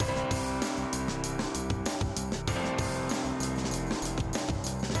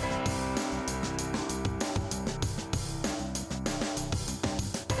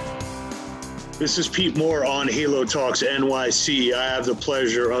This is Pete Moore on Halo Talks NYC. I have the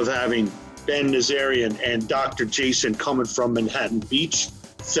pleasure of having Ben Nazarian and Dr. Jason coming from Manhattan Beach.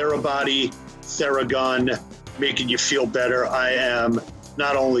 Therabody, Theragun, making you feel better. I am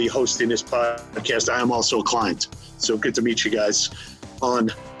not only hosting this podcast, I am also a client. So good to meet you guys on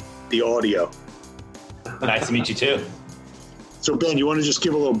the audio. Nice to meet you too. So Ben, you want to just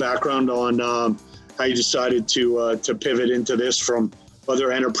give a little background on how you decided to pivot into this from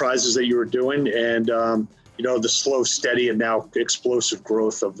other enterprises that you were doing, and the slow, steady, and now explosive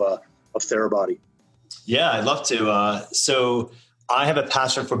growth of Therabody? Yeah, I'd love to. So I have a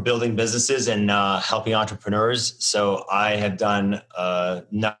passion for building businesses and helping entrepreneurs. So I have done a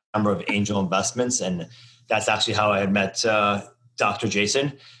number of angel investments, and that's actually how I had met Dr.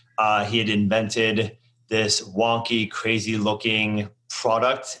 Jason. He had invented this wonky, crazy-looking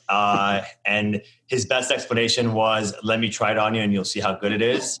product, and his best explanation was, "Let me try it on you, and you'll see how good it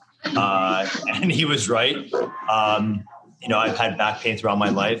is." And he was right. I've had back pain throughout my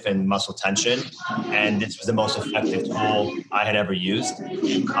life and muscle tension, and this was the most effective tool I had ever used.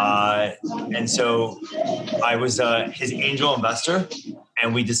 And so I was his angel investor,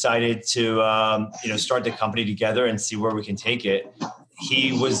 and we decided to start the company together and see where we can take it.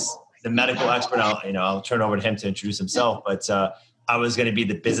 He was the medical expert. I'll turn over to him to introduce himself, but I was going to be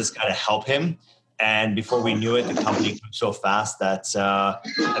the business guy to help him. And before we knew it, the company grew so fast that I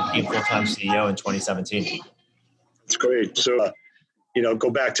became full-time CEO in 2017. That's great. So, go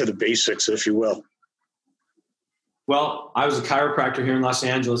back to the basics, if you will. Well, I was a chiropractor here in Los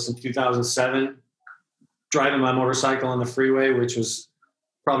Angeles in 2007, driving my motorcycle on the freeway, which was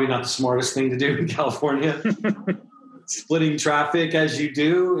probably not the smartest thing to do in California. Splitting traffic as you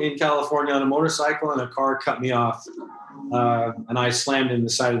do in California on a motorcycle, and a car cut me off. And I slammed in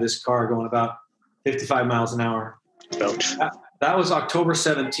the side of this car going about 55 miles an hour. Ouch. That was October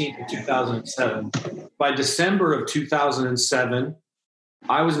 17th of 2007. By December of 2007,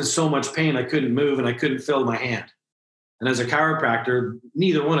 I was in so much pain I couldn't move and I couldn't feel my hand. And as a chiropractor,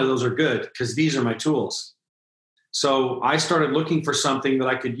 neither one of those are good because these are my tools. So I started looking for something that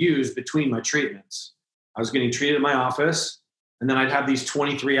I could use between my treatments. I was getting treated in my office, and then I'd have these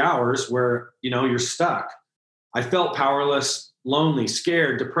 23 hours where, you're stuck. I felt powerless, lonely,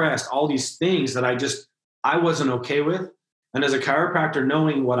 scared, depressed, all these things that I wasn't okay with. And as a chiropractor,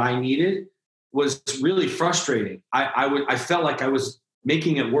 knowing what I needed was really frustrating. I felt like I was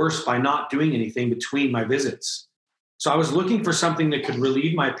making it worse by not doing anything between my visits. So I was looking for something that could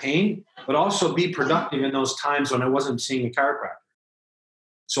relieve my pain, but also be productive in those times when I wasn't seeing a chiropractor.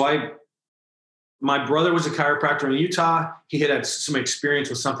 So my brother was a chiropractor in Utah. He had some experience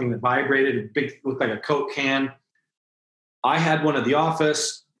with something that vibrated, looked like a Coke can. I had one at the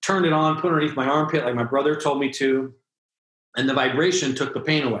office, turned it on, put it underneath my armpit like my brother told me to, and the vibration took the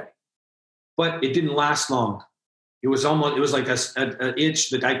pain away. But it didn't last long. It was like an itch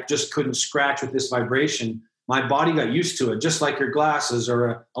that I just couldn't scratch with this vibration. My body got used to it, just like your glasses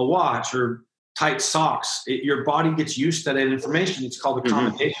or a watch or tight socks. Your body gets used to that information. It's called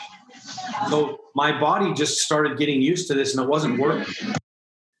accommodation. So my body just started getting used to this, and it wasn't working.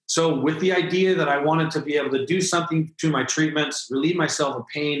 So with the idea that I wanted to be able to do something to my treatments, relieve myself of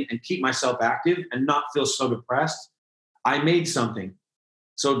pain, and keep myself active and not feel so depressed, I made something.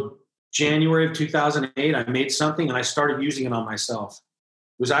 So January of 2008, I made something, and I started using it on myself.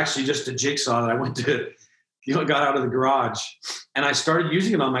 It was actually just a jigsaw that I went to, got out of the garage, and I started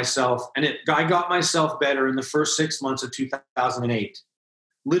using it on myself. And I got myself better in the first 6 months of 2008.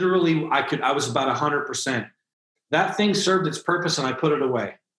 Literally, I was about 100%. That thing served its purpose, and I put it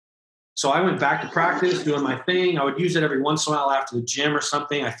away. So I went back to practice, doing my thing. I would use it every once in a while after the gym or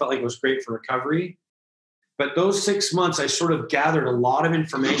something. I felt like it was great for recovery. But those 6 months, I sort of gathered a lot of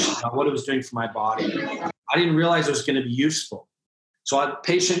information about what it was doing for my body. I didn't realize it was going to be useful. So a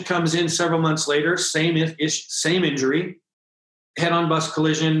patient comes in several months later, same injury, head-on bus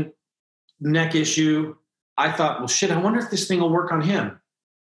collision, neck issue. I thought, well, shit, I wonder if this thing will work on him.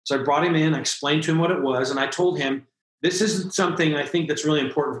 So I brought him in, I explained to him what it was, and I told him, this isn't something I think that's really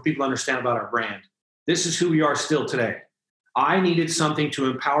important for people to understand about our brand. This is who we are still today. I needed something to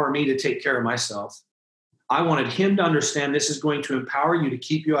empower me to take care of myself. I wanted him to understand this is going to empower you to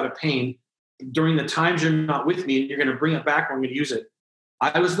keep you out of pain during the times you're not with me, and you're going to bring it back when I'm going to use it.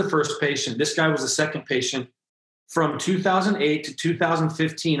 I was the first patient. This guy was the second patient. From 2008 to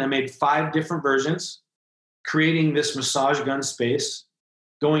 2015, I made 5 different versions, creating this massage gun space,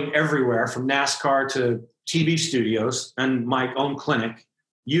 going everywhere from NASCAR to TV studios and my own clinic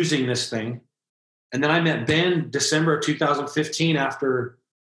using this thing. And then I met Ben December of 2015 after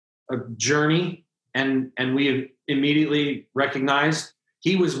a journey, and we immediately recognized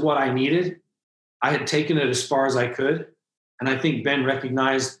he was what I needed. I had taken it as far as I could. And I think Ben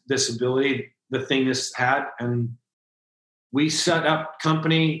recognized this ability, the thing this had. And we set up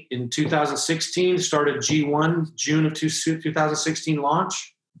company in 2016, started G1, June of 2016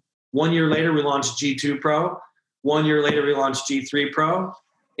 launch. 1 year later, we launched G2 Pro. 1 year later, we launched G3 Pro.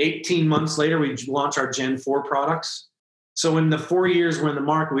 18 months later, we launched our Gen 4 products. So in the 4 years we're in the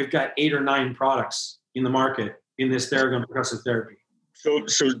market, we've got 8 or 9 products in the market in this Theragun percussive therapy.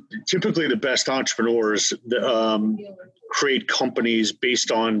 So typically the best entrepreneurs create companies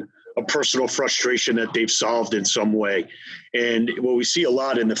based on a personal frustration that they've solved in some way. And what we see a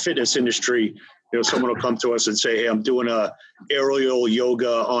lot in the fitness industry, someone will come to us and say, hey, I'm doing a aerial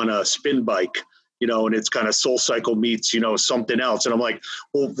yoga on a spin bike, and it's kind of Soul Cycle meets, something else. And I'm like,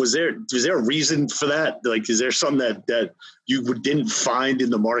 well, was there a reason for that? Like, is there something that you didn't find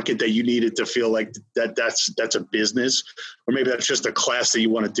in the market that you needed to feel like that's a business? Or maybe that's just a class that you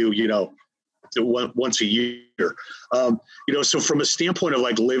want to do, once a year. So from a standpoint of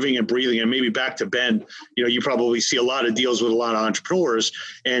like living and breathing, and maybe back to Ben, you probably see a lot of deals with a lot of entrepreneurs.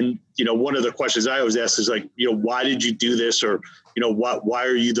 And, one of the questions I always ask is like, why did you do this? Or, why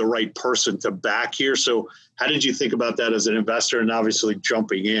are you the right person to back here? So how did you think about that as an investor, and obviously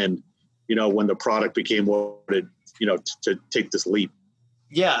jumping in, when the product became what it, to take this leap?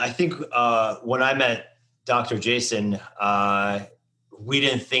 Yeah, I think when I met Dr. Jason, we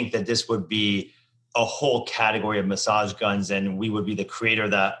didn't think that this would be a whole category of massage guns and we would be the creator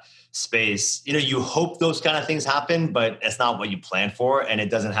of that space. You hope those kind of things happen, but it's not what you plan for, and it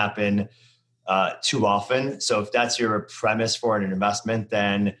doesn't happen too often. So if that's your premise for an investment,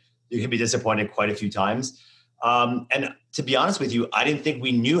 then you can be disappointed quite a few times. And to be honest with you, I didn't think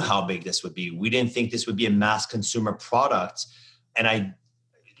we knew how big this would be. We didn't think this would be a mass consumer product. And I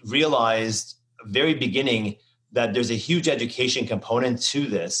realized very beginning that there's a huge education component to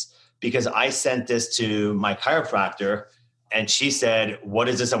this, because I sent this to my chiropractor and she said, what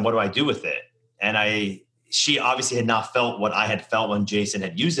is this and what do I do with it? And she obviously had not felt what I had felt when Jason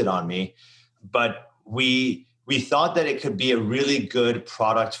had used it on me, but we thought that it could be a really good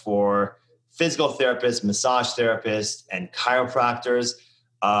product for physical therapists, massage therapists, and chiropractors.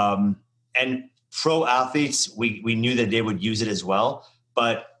 And pro athletes, we knew that they would use it as well.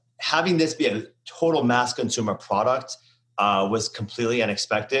 But having this be a total mass consumer product was completely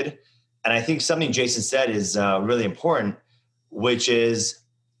unexpected. And I think something Jason said is really important, which is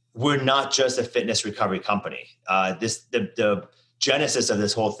we're not just a fitness recovery company. The genesis of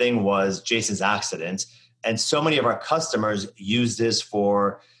this whole thing was Jason's accident. And so many of our customers use this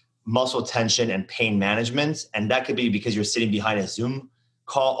for muscle tension and pain management. And that could be because you're sitting behind a Zoom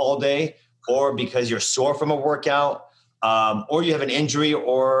call all day, or because you're sore from a workout, or you have an injury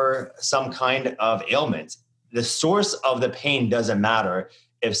or some kind of ailment. The source of the pain doesn't matter.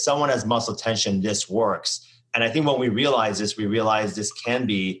 If someone has muscle tension, this works. And I think when we realize this can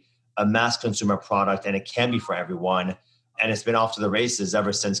be a mass consumer product and it can be for everyone. And it's been off to the races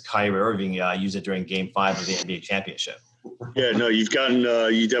ever since Kyrie Irving used it during Game 5 of the NBA championship. Yeah, no, you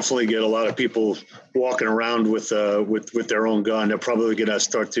definitely get a lot of people walking around with their own gun. They're probably going to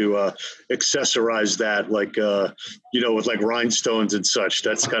start to accessorize that, like with like rhinestones and such.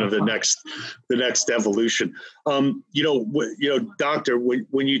 That's kind of the next evolution. Doctor,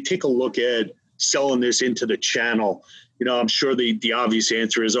 when you take a look at selling this into the channel, I'm sure the obvious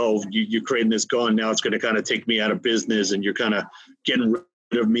answer is, you're creating this gun, now it's going to kind of take me out of business, and you're kind of getting rid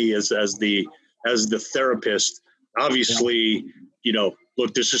of me as the therapist. Obviously,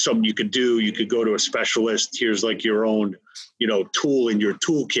 look, this is something you could do. You could go to a specialist. Here's like your own, tool in your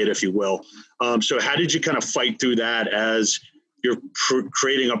toolkit, if you will. So how did you kind of fight through that as you're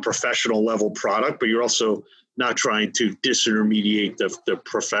creating a professional level product, but you're also not trying to disintermediate the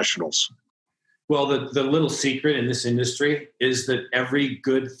professionals? Well, the little secret in this industry is that every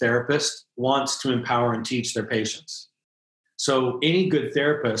good therapist wants to empower and teach their patients. So any good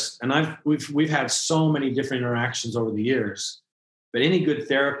therapist, and we've had so many different interactions over the years, but any good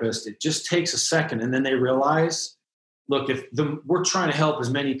therapist, it just takes a second, and then they realize, look, we're trying to help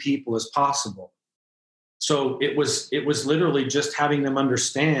as many people as possible. So it was literally just having them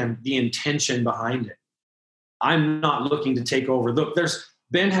understand the intention behind it. I'm not looking to take over. Look,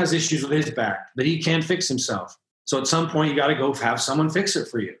 Ben has issues with his back that he can't fix himself. So at some point, you got to go have someone fix it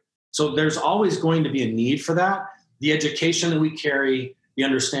for you. So there's always going to be a need for that. The education that we carry, the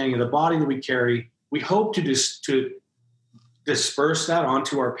understanding of the body that we carry, we hope to disperse that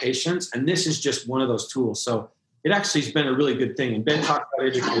onto our patients. And this is just one of those tools. So it actually has been a really good thing. And Ben talked about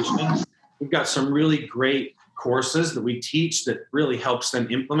education. We've got some really great courses that we teach that really helps them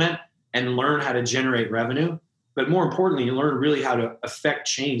implement and learn how to generate revenue. But more importantly, you learn really how to affect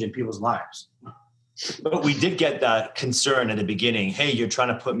change in people's lives. But we did get that concern at the beginning. Hey, you're trying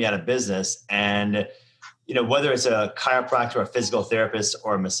to put me out of business. And, whether it's a chiropractor, a physical therapist,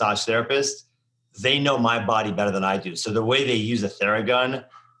 or a massage therapist, they know my body better than I do. So the way they use a Theragun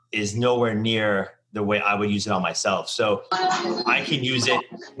is nowhere near the way I would use it on myself. So I can use it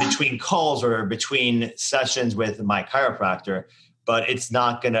between calls or between sessions with my chiropractor, but it's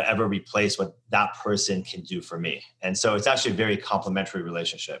not going to ever replace what that person can do for me. And so it's actually a very complementary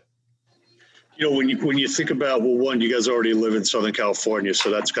relationship. When you think about, well, one, you guys already live in Southern California,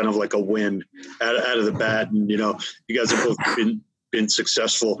 so that's kind of like a win out of the bat. And, you guys have both been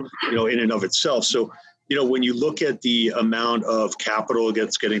successful, in and of itself. So, when you look at the amount of capital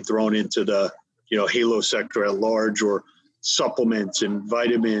that's getting thrown into the, Halo sector at large, or supplements and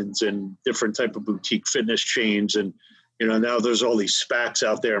vitamins and different type of boutique fitness chains, and, now there's all these SPACs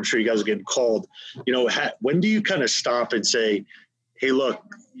out there. I'm sure you guys are getting called. When do you kind of stop and say, hey, look,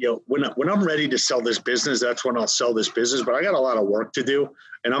 when I'm ready to sell this business, that's when I'll sell this business, but I got a lot of work to do,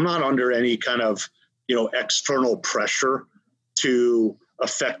 and I'm not under any kind of, external pressure to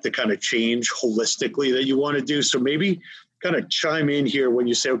affect the kind of change holistically that you want to do. So maybe kind of chime in here when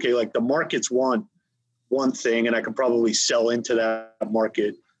you say, okay, like the markets want one thing, and I can probably sell into that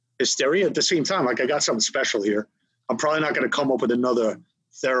market hysteria. At the same time, like I got something special here. I'm probably not going to come up with another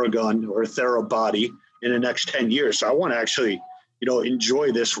Theragun or Therabody in the next 10 years. So I want to actually,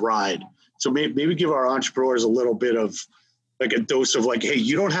 enjoy this ride. So maybe give our entrepreneurs a little bit of like a dose of like, hey,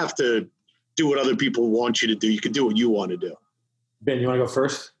 you don't have to do what other people want you to do. You can do what you want to do. Ben, you want to go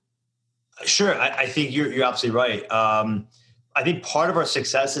first? Sure. I think you're absolutely right. I think part of our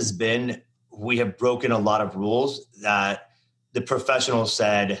success has been we have broken a lot of rules that the professionals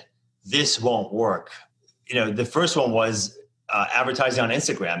said, this won't work. The first one was advertising on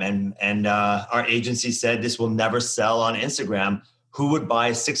Instagram. And our agency said this will never sell on Instagram. Who would buy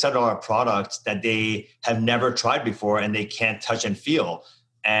a $600 product that they have never tried before and they can't touch and feel?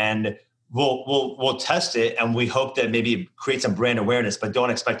 And we'll test it, and we hope that maybe it creates some brand awareness, but don't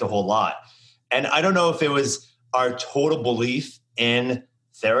expect a whole lot. And I don't know if it was our total belief in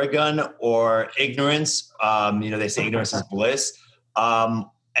Theragun or ignorance. They say ignorance is bliss.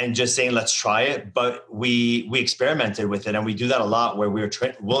 And just saying, let's try it. But we experimented with it, and we do that a lot where we're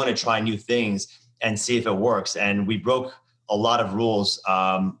willing to try new things and see if it works. And we broke a lot of rules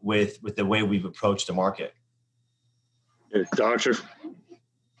with the way we've approached the market. Doctor?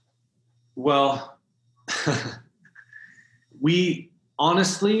 Well,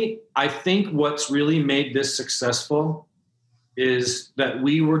 I think what's really made this successful is that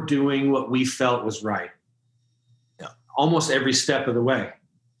we were doing what we felt was right. Yeah. Almost every step of the way.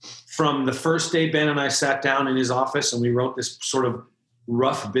 From the first day Ben and I sat down in his office and we wrote this sort of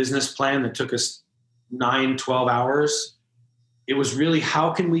rough business plan that took us 9-12 hours. It was really, how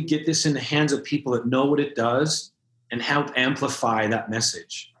can we get this in the hands of people that know what it does and help amplify that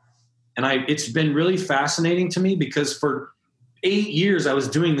message? And it's been really fascinating to me because for 8 years I was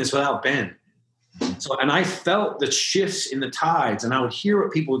doing this without Ben. And I felt the shifts in the tides, and I would hear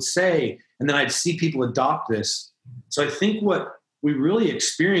what people would say, and then I'd see people adopt this. So I think what we really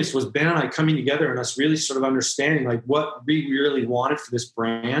experienced was Ben and I coming together and us really sort of understanding like what we really wanted for this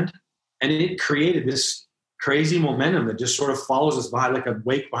brand. And it created this crazy momentum that just sort of follows us behind like a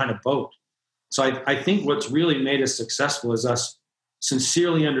wake behind a boat. So I think what's really made us successful is us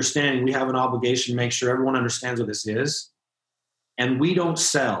sincerely understanding we have an obligation to make sure everyone understands what this is. And we don't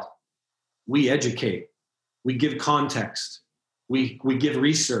sell. We educate. We give context. We give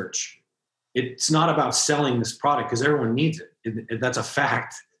research. It's not about selling this product because everyone needs it. That's a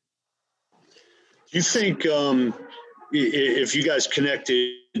fact. Do you think if you guys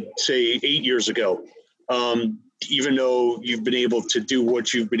connected, say, 8 years ago, even though you've been able to do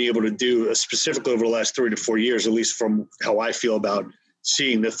what you've been able to do specifically over the last 3 to 4 years, at least from how I feel about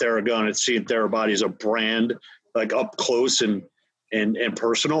seeing the Theragun and seeing Therabody as a brand, like up close and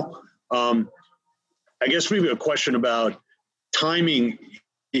personal. I guess maybe a question about timing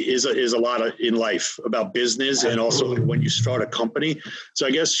is a lot of in life about business and also when you start a company. So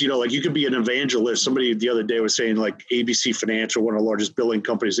I guess, like you could be an evangelist. Somebody the other day was saying like ABC Financial, one of the largest billing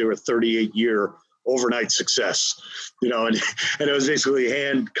companies, they were a 38-year overnight success, and it was basically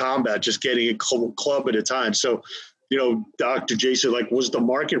hand combat, just getting a club at a time. So, Dr. Jason, like, was the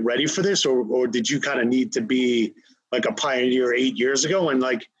market ready for this or did you kind of need to be like a pioneer 8 years ago and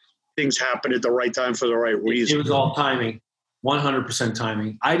like things happened at the right time for the right reason? It was all timing, 100%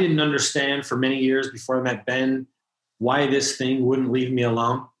 timing. I didn't understand for many years before I met Ben why this thing wouldn't leave me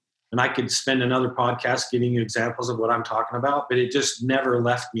alone. And I could spend another podcast giving you examples of what I'm talking about, but it just never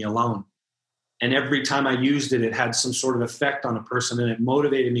left me alone. And every time I used it, it had some sort of effect on a person and it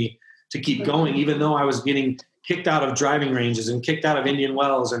motivated me to keep going, even though I was getting kicked out of driving ranges and kicked out of Indian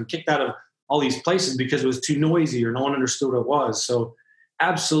Wells and kicked out of all these places because it was too noisy or no one understood what it was. So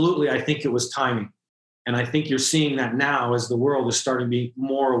absolutely, I think it was timing. And I think you're seeing that now as the world is starting to be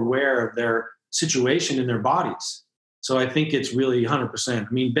more aware of their situation in their bodies. So I think it's really 100%. I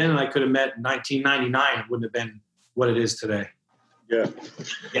mean, Ben and I could have met in 1999. It wouldn't have been what it is today. Yeah.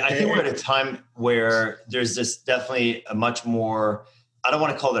 Yeah, I think we're at a time where there's this definitely a much more, I don't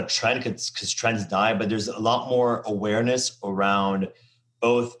want to call it a trend because trends die, but there's a lot more awareness around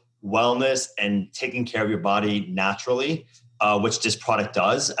both wellness and taking care of your body naturally, which this product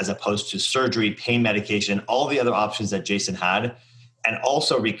does, as opposed to surgery, pain medication, all the other options that Jason had, and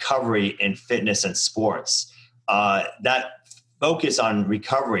also recovery in fitness and sports. That focus on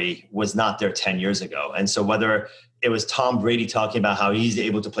recovery was not there 10 years ago. And so whether it was Tom Brady talking about how he's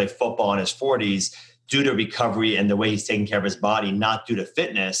able to play football in his 40s due to recovery and the way he's taking care of his body, not due to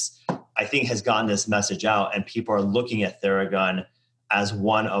fitness, I think has gotten this message out, and people are looking at Theragun as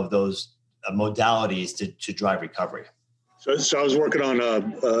one of those modalities to drive recovery. So I was working on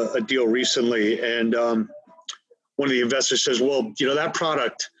a deal recently, and one of the investors says, well, that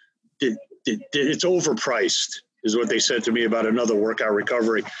product, it's overpriced, is what they said to me about another workout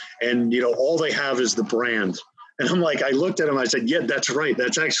recovery. And, all they have is the brand. And I'm like, I looked at him, I said, yeah, that's right.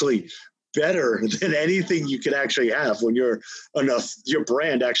 That's actually better than anything you could actually have when your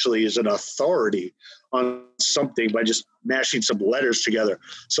brand actually is an authority on something by just mashing some letters together.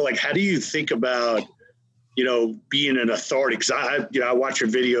 So how do you think about, being an authority? Because I watch your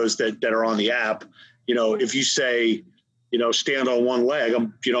videos that are on the app. If you say, stand on one leg,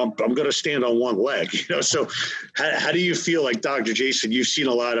 I'm going to stand on one leg, So how do you feel like Dr. Jason? You've seen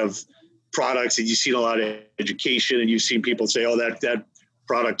a lot of products and you've seen a lot of education, and you've seen people say, oh, that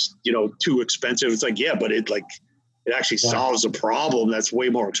product's, too expensive. It's like, yeah, but it actually solves a problem that's way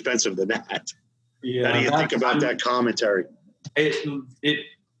more expensive than that. Yeah. How do you think about that commentary?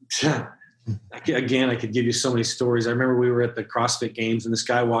 Again, I could give you so many stories. I remember we were at the CrossFit Games, and this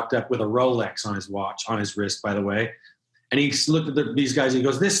guy walked up with a Rolex on his watch, on his wrist, by the way. And he looked at these guys and he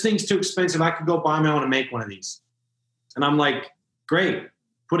goes, this thing's too expensive. I could go buy them. I want to make one of these. And I'm like, great,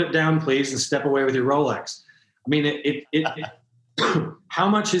 put it down, please, and step away with your Rolex. I mean, how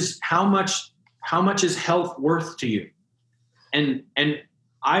much is health worth to you? And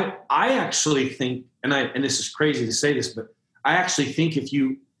I actually think, and this is crazy to say this, but I actually think if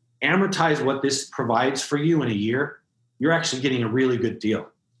you amortize what this provides for you in a year, you're actually getting a really good deal.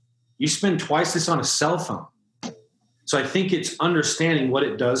 You spend twice this on a cell phone. So I think it's understanding what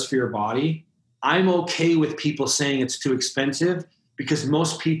it does for your body. I'm okay with people saying it's too expensive because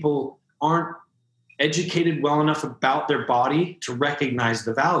most people aren't educated well enough about their body to recognize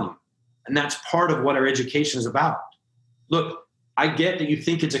the value. And that's part of what our education is about. Look, I get that you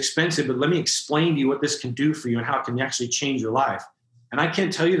think it's expensive, but let me explain to you what this can do for you and how it can actually change your life. And I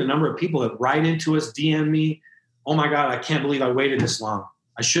can't tell you the number of people that write into us, DM me, oh my God, I can't believe I waited this long.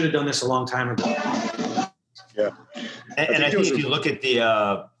 I should have done this a long time ago. Yeah. And I think if you look at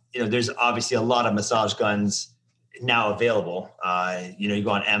the, there's obviously a lot of massage guns now available. You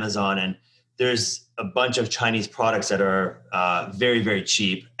go on Amazon and there's a bunch of Chinese products that are very, very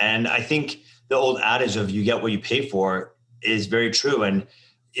cheap. And I think the old adage of you get what you pay for is very true. And,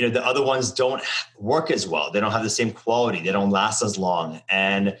 the other ones don't work as well. They don't have the same quality. They don't last as long.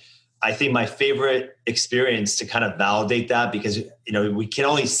 And I think my favorite experience to kind of validate that, because, we can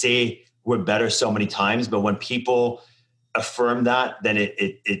only say we're better so many times, but when people affirm that, then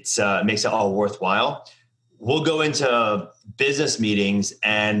it makes it all worthwhile. We'll go into business meetings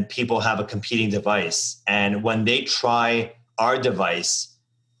and people have a competing device. And when they try our device,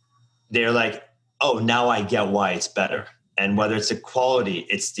 they're like, oh, now I get why it's better. And whether it's the quality,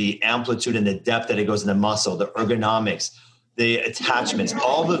 it's the amplitude and the depth that it goes in the muscle, the ergonomics, the attachments,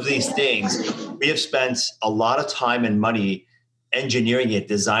 all of these things, we have spent a lot of time and money engineering it,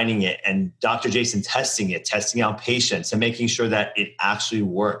 designing it, and Dr. Jason testing it, testing out patients and making sure that it actually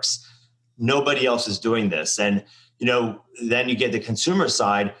works. Nobody else is doing this. And, then you get the consumer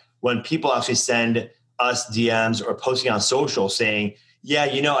side when people actually send us DMs or posting on social saying, yeah,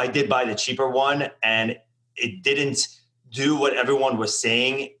 I did buy the cheaper one and it didn't do what everyone was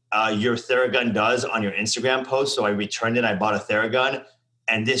saying your Theragun does on your Instagram post. So I returned it. I bought a Theragun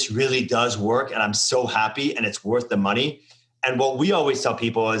and this really does work. And I'm so happy and it's worth the money. And what we always tell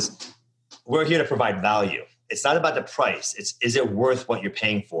people is we're here to provide value. It's not about the price. Is it worth what you're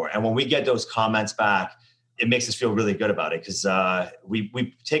paying for? And when we get those comments back, it makes us feel really good about it because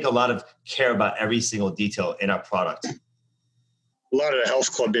we take a lot of care about every single detail in our product. A lot of the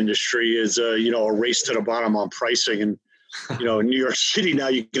health club industry is, a race to the bottom on pricing. And In New York City now,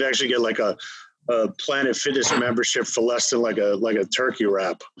 you can actually get like a Planet Fitness membership for less than like a turkey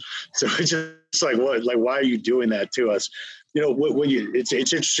wrap. So it's just like, what, like, why are you doing that to us? When it's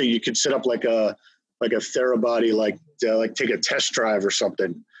interesting, you could set up like a Therabody, like take a test drive or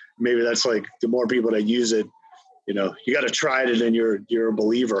something. Maybe that's like the more people that use it, you got to try it and then you're a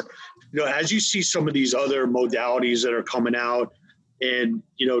believer. As you see some of these other modalities that are coming out, and,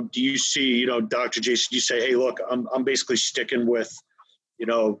 do you see, Dr. Jason, you say, hey, look, I'm basically sticking with,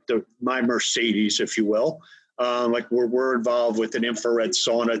 my Mercedes, if you will. Like we're involved with an infrared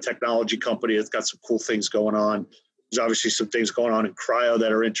sauna technology company that's got some cool things going on. There's obviously some things going on in cryo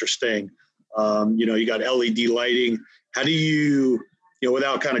that are interesting. You got LED lighting. How do you,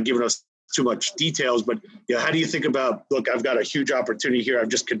 without kind of giving us too much details, but how do you think about, look, I've got a huge opportunity here. I've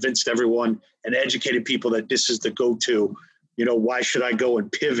just convinced everyone and educated people that this is the go-to. Why should I go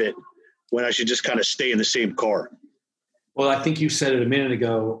and pivot when I should just kind of stay in the same car? Well, I think you said it a minute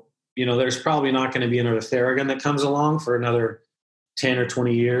ago, there's probably not going to be another Theragun that comes along for another 10 or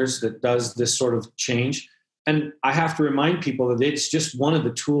 20 years that does this sort of change. And I have to remind people that it's just one of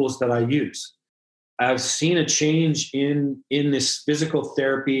the tools that I use. I've seen a change in this physical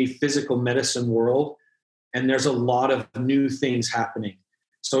therapy, physical medicine world, and there's a lot of new things happening.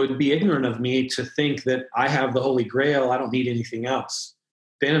 So it'd be ignorant of me to think that I have the Holy Grail. I don't need anything else.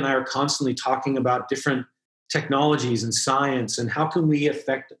 Ben and I are constantly talking about different technologies and science and how can we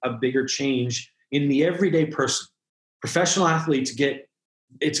affect a bigger change in the everyday person. Professional athletes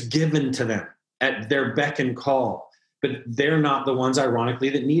it's given to them at their beck and call, but they're not the ones, ironically,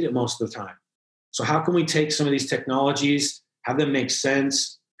 that need it most of the time. So how can we take some of these technologies, have them make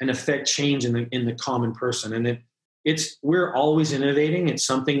sense, and affect change in the common person? And we're always innovating. It's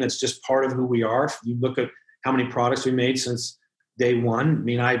something that's just part of who we are. If you look at how many products we made since day one. I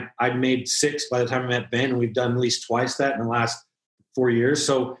mean, I made 6 by the time I met Ben, and we've done at least twice that in the last 4 years.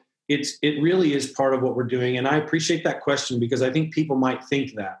 So it really is part of what we're doing. And I appreciate that question because I think people might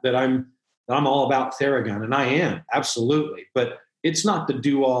think that I'm all about Theragun, and I am, absolutely. But it's not the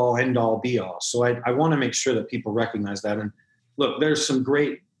do-all, end-all, be-all. So I want to make sure that people recognize that. And look, there's some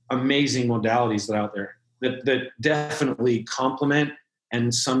great, amazing modalities that are out there that definitely complement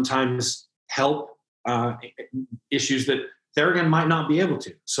and sometimes help issues that Theragun might not be able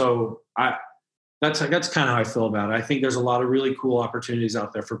to. So that's kind of how I feel about it. I think there's a lot of really cool opportunities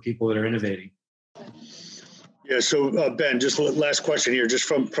out there for people that are innovating. Yeah. So Ben, just last question here, just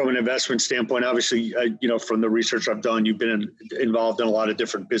from an investment standpoint, obviously, from the research I've done, you've been involved in a lot of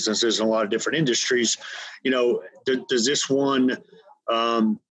different businesses and a lot of different industries. Does this one,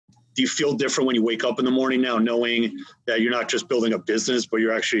 do you feel different when you wake up in the morning now, knowing that you're not just building a business, but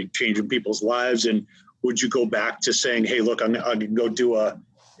you're actually changing people's lives? And would you go back to saying, hey, look, I can go do a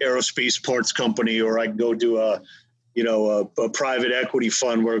aerospace parts company, or I can go do a private equity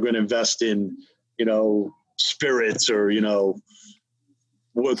fund where we're going to invest in, spirits or,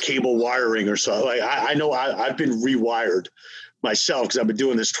 cable wiring or something. Like, I know I've been rewired myself because I've been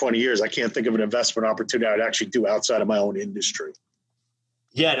doing this 20 years. I can't think of an investment opportunity I'd actually do outside of my own industry.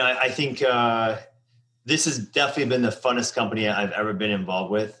 Yeah, and I think this has definitely been the funnest company I've ever been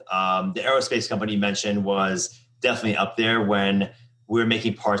involved with. The aerospace company you mentioned was definitely up there when we were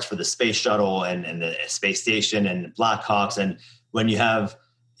making parts for the space shuttle and the space station and Blackhawks. And when you have,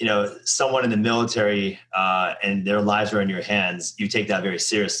 someone in the military and their lives are in your hands, you take that very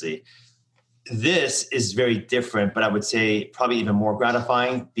seriously. This is very different, but I would say probably even more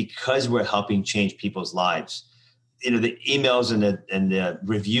gratifying because we're helping change people's lives. The emails and the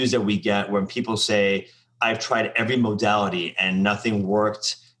reviews that we get when people say, I've tried every modality and nothing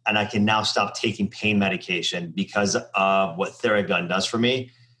worked, and I can now stop taking pain medication because of what Theragun does for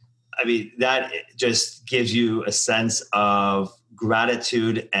me. I mean, that just gives you a sense of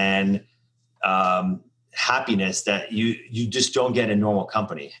gratitude and happiness that you just don't get in a normal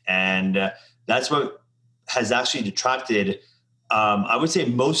company. And that's what has actually detracted, I would say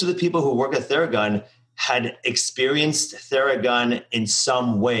most of the people who work at Theragun had experienced Theragun in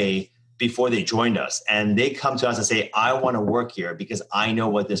some way before they joined us. And they come to us and say, I want to work here because I know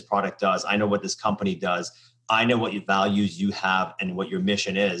what this product does. I know what this company does. I know what values you have and what your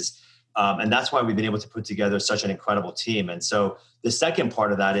mission is. And that's why we've been able to put together such an incredible team. And so the second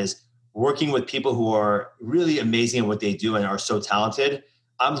part of that is working with people who are really amazing at what they do and are so talented.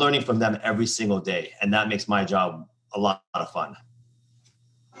 I'm learning from them every single day. And that makes my job a lot of fun.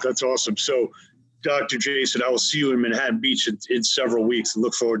 That's awesome. So, Dr. Jason, I will see you in Manhattan Beach in several weeks and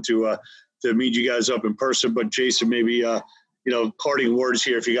look forward to meet you guys up in person. But Jason, maybe, parting words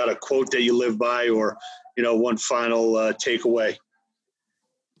here, if you got a quote that you live by or, one final takeaway.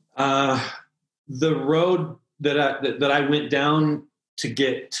 The road that I went down to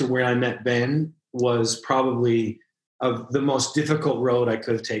get to where I met Ben was probably of the most difficult road I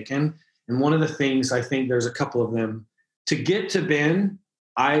could have taken. And one of the things, I think there's a couple of them, to get to Ben,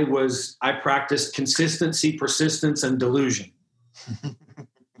 I practiced consistency, persistence, and delusion.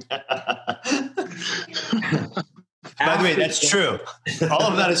 By the way, that's true. All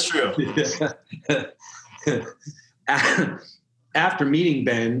of that is true. After meeting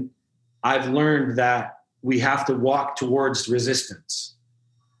Ben, I've learned that we have to walk towards resistance.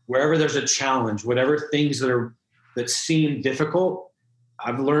 Wherever there's a challenge, whatever things that seem difficult,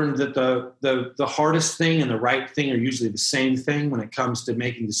 I've learned that the hardest thing and the right thing are usually the same thing when it comes to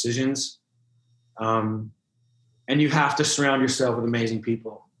making decisions. And you have to surround yourself with amazing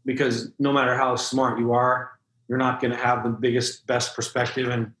people, because no matter how smart you are, you're not going to have the best perspective.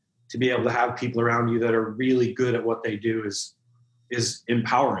 And to be able to have people around you that are really good at what they do is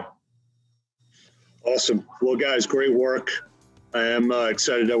empowering. Awesome. Well, guys, great work. I am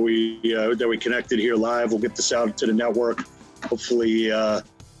excited that we connected here live. We'll get this out to the network. Hopefully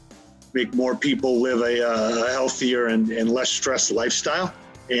make more people live a healthier and less stressed lifestyle.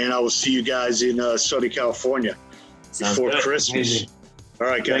 And I will see you guys in Southern California before Christmas. Amazing. All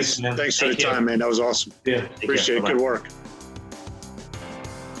right, guys. Thanks for the time, man. That was awesome. Yeah. Appreciate it. Good work.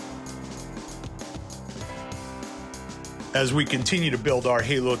 As we continue to build our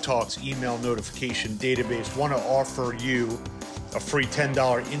Halo Talks email notification database, want to offer you a free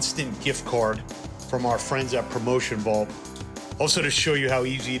 $10 instant gift card from our friends at Promotion Vault. Also to show you how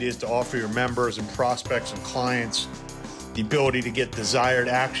easy it is to offer your members and prospects and clients the ability to get desired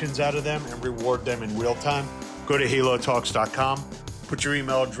actions out of them and reward them in real time. Go to halotalks.com, put your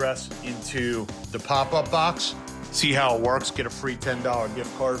email address into the pop-up box, see how it works, get a free $10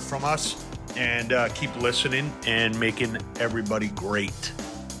 gift card from us, and keep listening and making everybody great.